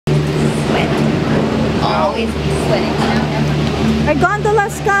always be sweating, you know? Our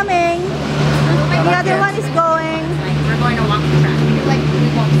gondola's coming. The other one is going. We're going to walk the track. Like,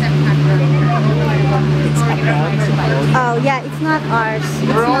 we won't step on the road. Oh yeah, it's not ours.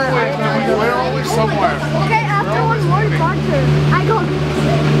 We're always somewhere. Okay, after one more departure, I go.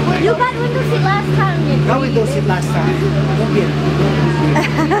 You got window seat last time. No window seat last time. Don't get it.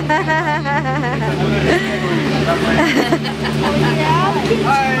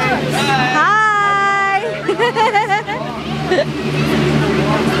 Hi!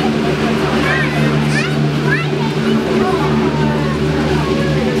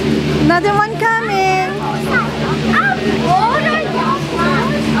 Another one coming.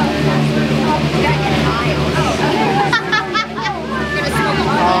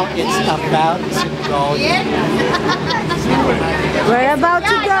 Oh, it's about to go. We're about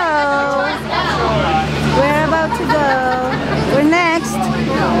to go. We're about to go. We're next.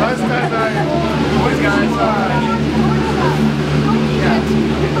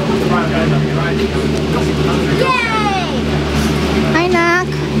 Yay! Hi, Nak.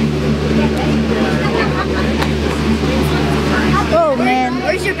 Oh, man.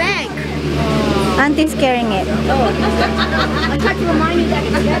 Where's your bag? Auntie's carrying it. I tried to remind you that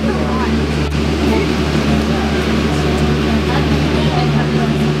it's dead.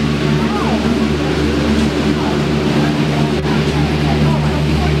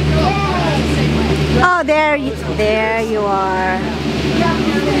 Oh, there you are.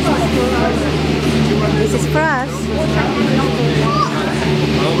 This is for us.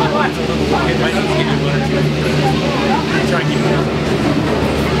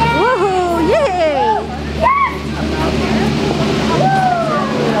 Woohoo! Yay!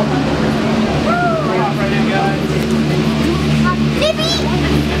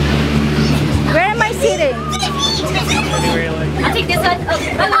 Where am I sitting? I'll take this one.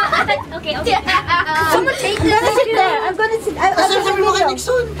 Oh, okay, okay. Someone take I'm gonna sit there. I'm gonna sit. I'll take the video.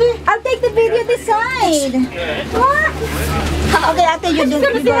 I'll take the video this side. What? Okay, after you go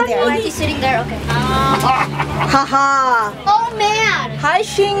there. Auntie's sitting there, okay. Haha. Oh man! Hi, It's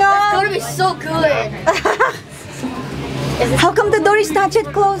Shinga. gonna be so good. How come the door is not yet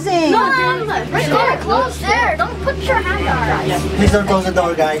closing? Right there, close there. Don't put your hand on. Please don't close the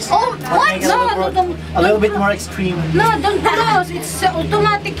door, guys. Oh, what? Make it a little bit more extreme. No, don't close. It's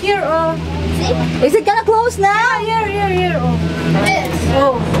automatic here. Oh. See? Is it gonna close now? Here. Oh. This.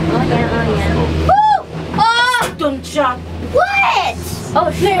 Oh. Woo! Oh! Don't shout. What? Oh,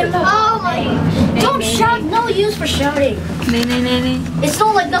 shit. Oh my! Don't shout. No use for shouting. It's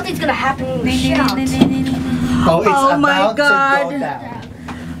not like nothing's gonna happen when you shout. Oh, it's Oh my about God. to go down.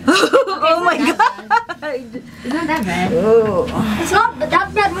 Oh my God. It's not that bad. Oh. It's not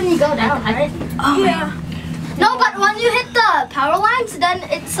that bad when you go down, right? Oh Yeah. No, but when you hit the power lines, then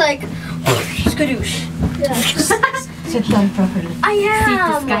it's like skadoosh. Sit down properly. I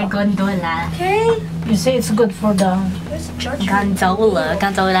am. Sky gondola. Okay. You say it's good for the... Where's the church? Gondola.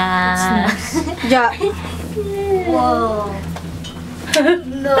 Yeah. Whoa.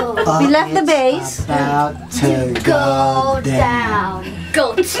 No. We left the It's base. about to Go go down. down.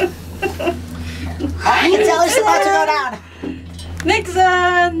 Goat. It's about to go down.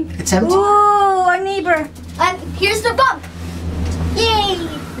 Nixon! It's empty. Whoa, our neighbor. And here's the bump. Yay.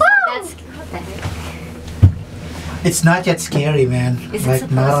 Woo! That's what the heck. It's not yet scary, man. Is it Like not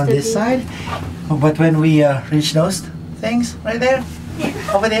supposed on to this be? side. But when we reach those things right there,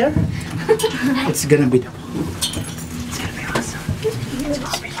 over there, it's gonna be. It's gonna be awesome. It's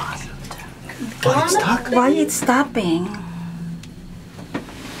gonna be awesome. Oh, it's stuck. Why it's stopping?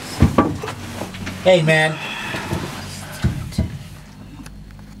 Hey, man.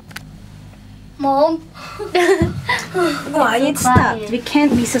 Mom. Why it's stopped? We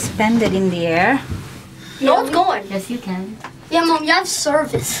can't be suspended in the air. No, it's going. Yes, you can. Yeah, Mom, you have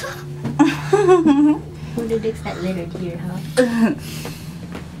service. Who did that littered here, huh?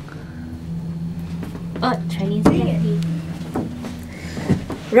 Oh, Chinese candy.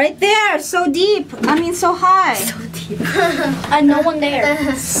 Right there, so deep. I mean, so high. So deep. And no one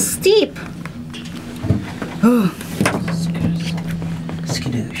there. Steep.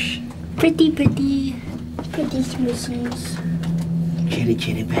 Skadoosh. Pretty, pretty. Pretty smoothies. Chitty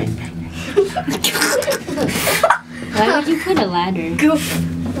chitty bang bang. Why would you put a ladder?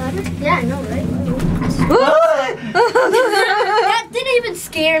 Ladder? Yeah, I know, right? That didn't even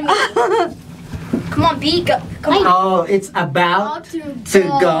scare me. Come on, B, go. Come on. Oh, it's about to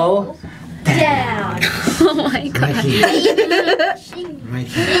go down. Oh my god. right here. Shing, Right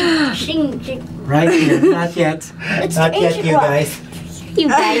here. shing, shing. Right here. Not yet. It's Not the yet, ancient you rock. guys. You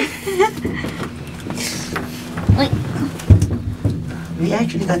guys. Wait. We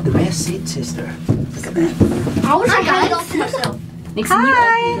actually got the best seat, sister. Look at that. I wish I got it all to myself. Nixon,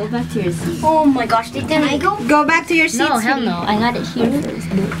 Hi. go back to your seat. Oh my gosh, didn't I go? Go back to your seat, No, hell sweetie. no. I got it here first.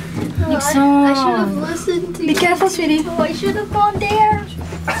 I should have listened to Be careful, sweetie. Oh, I should have gone there.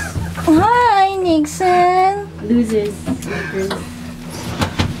 Hi, Nixon. Losers.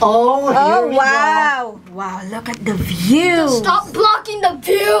 Oh, here Oh, we wow. Wow, look at the view. Stop blocking the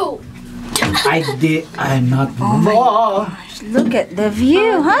view. go. I'm not Oh my gosh, look at the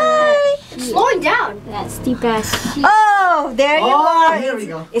view. Hi. Slow it down. That steep ass shit. Oh, there you Oh, are. here we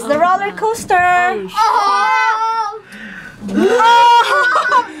go. It's the roller coaster. Oh.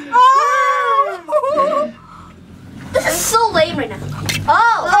 Oh. This is so lame right now.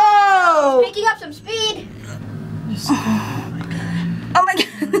 Oh. Oh. Picking up some speed. Oh my god.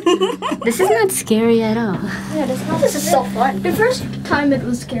 This is not scary at all. Yeah, this is so fun. The first time it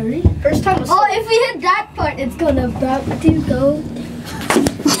was scary. First time was Oh, if we hit that part, it's gonna about to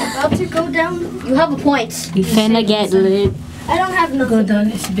go down. You have a point. You finna get lit. I don't have nothing. Go down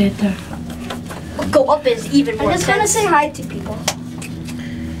is better. Go up is even more I'm just gonna intense. say hi to people.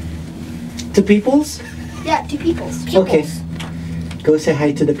 To peoples? Yeah, to peoples. Okay. Go say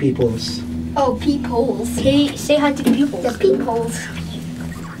hi to the peoples. Oh, peepholes. Hey, say hi to the pupils. The peepholes.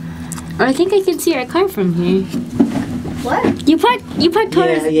 Or I think I can see our car from here. What? You park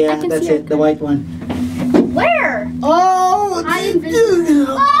cars. Yeah, I can that's see it. The white one. Where? Oh, I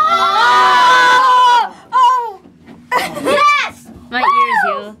invisible. Oh. Yes! my ears,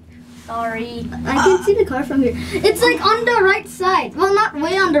 yo. Sorry. I can see the car from here. It's like on the right side. Well, not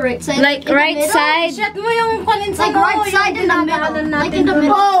way on the right side. Like in the right middle. side. Check mo yung kanin sa right side in the middle. Like in the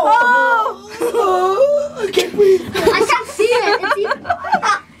middle. Oh, I can't breathe. I can't see it. It's even.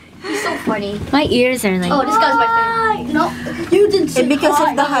 He's so funny. My ears are like. Oh, this guy's my favorite. No, you didn't see. Because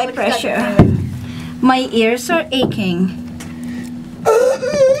of the high pressure. My ears are aching.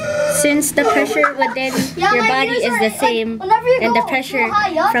 Since the pressure within Yeah, your my body ears is are, the like, same whenever you and the go pressure too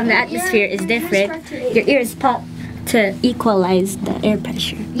high up, from the your atmosphere is ears different, start to ache. your ears pop to equalize the air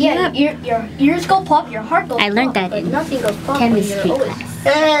pressure. Yeah, your ears go pop, your heart goes I learned pop, that but in nothing goes pop. chemistry when you're class.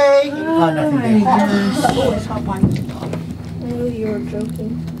 Hey! Oh, nothing there. always hop on. I knew you were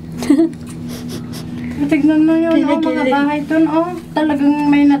joking. Tignan mo yun, oh, mga bahay dun, oh. Talagang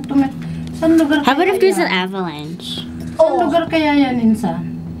may natumet. Saan lugar How about kaya if there's an yan? avalanche? Saan lugar kaya yan, Insan?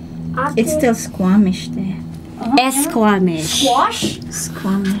 It's still Squamish there. Esquamish. Wash?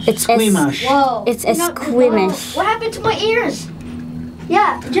 Squamish. It's Squamish. Whoa. It's Esquamish. What happened to my ears?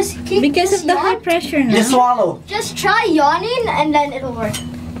 Yeah, just keep. Because just of the high yawn. pressure now. Just swallow. Just try yawning and then it'll work.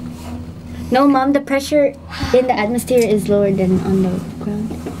 No, Mom, the pressure in the atmosphere is lower than on the ground.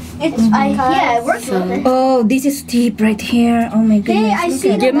 Yeah, it works. So, Oh, this is steep right here. Oh my goodness. I look see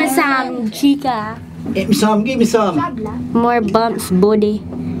at give me that. some, chica. Give me some, give me some. More bumps, booty.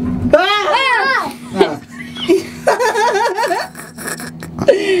 Ah!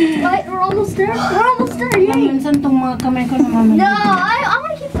 Right, we're almost there. We're almost there. Yay! Minsan tong mga kamay ko namamay. No, I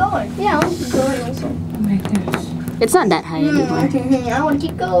want to keep going. Yeah, I want to keep going also. Oh my gosh. It's not that high anymore. I want to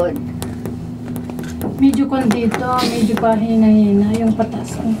keep going. Medyo kon dito, medyo pa hina-hina yung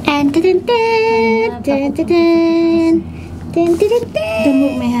patas. And dun, dun, dun, dun, dun. Dun, dun, dun, dun. Don't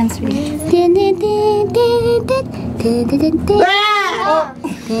move my hands, please. Dun, dun, dun, dun, dun. Dun, dun, dun, dun. Oh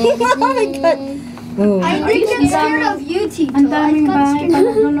my god. Oh. I did get scared of you, Tito. Ang I daming got bahay scared.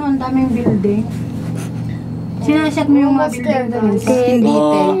 pala doon, ang daming building. Sinasat mo yung mga building doon. Insan. Hindi,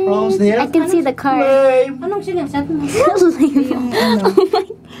 Oh, almost there. I can see the car. Lame. Anong sinasat mo? Yung ano.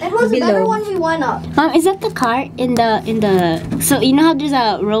 It was better Below. when we went up. Is that the car in the so you know how there's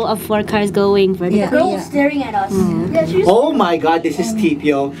a row of 4 cars going vertical? Yeah. Girl staring at us. Yeah, she was. Oh my god, this is steep,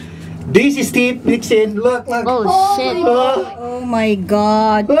 yo. This is steep, Nixon. Look, look. Oh, shit. Oh my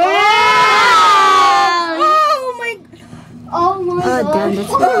god. Ah! Oh my. Oh my Oh, damn, gosh. that's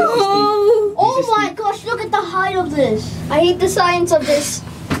very steep. Oh my gosh, look at the height of this. I hate the science of this.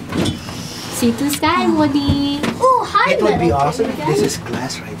 See to sky, Woody. Oh, hi It would be there. awesome if this is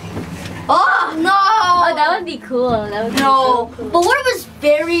glass right here. Oh, no! Oh, that would be cool. That would be No, so cool. but what if it's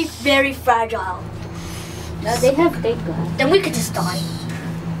very, very fragile? They have big glass. Then we could just die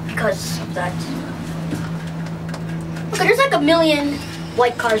because of that. Okay, there's like a million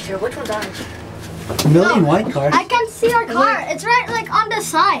white cars here. Which one's ours? A million white cars. I can see our car. It's right like on the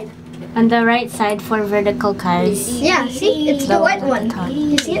side. On the right side for vertical cars. Yeah, see? It's the white one.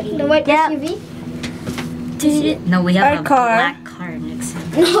 You see it? The white Yeah. SUV? No, we have Our a car. black car next.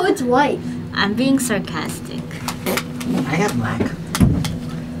 No, it's white. I'm being sarcastic. I have black.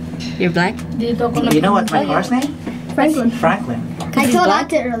 You're black? Dito ko You know what my car's name? Franklin. Franklin. I told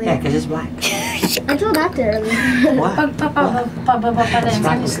black? Ate earlier. Yeah, because it's black. I told that to earlier. What? Pagpapababa pala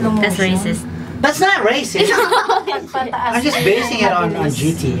yan, slow motion. That's racist. That's not racist. Pagpataas. I'm just basing it on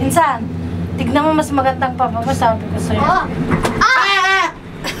GT. Insan, tignan mo mas magandang pababa, sabi ko sa'yo.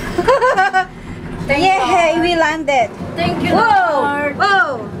 Yay, we landed. Thank you, Whoa! Lord.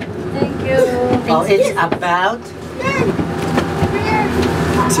 Whoa! Thank you. Oh, it's about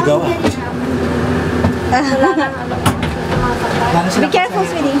to go out. Be careful,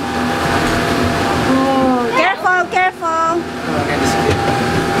 sweetie.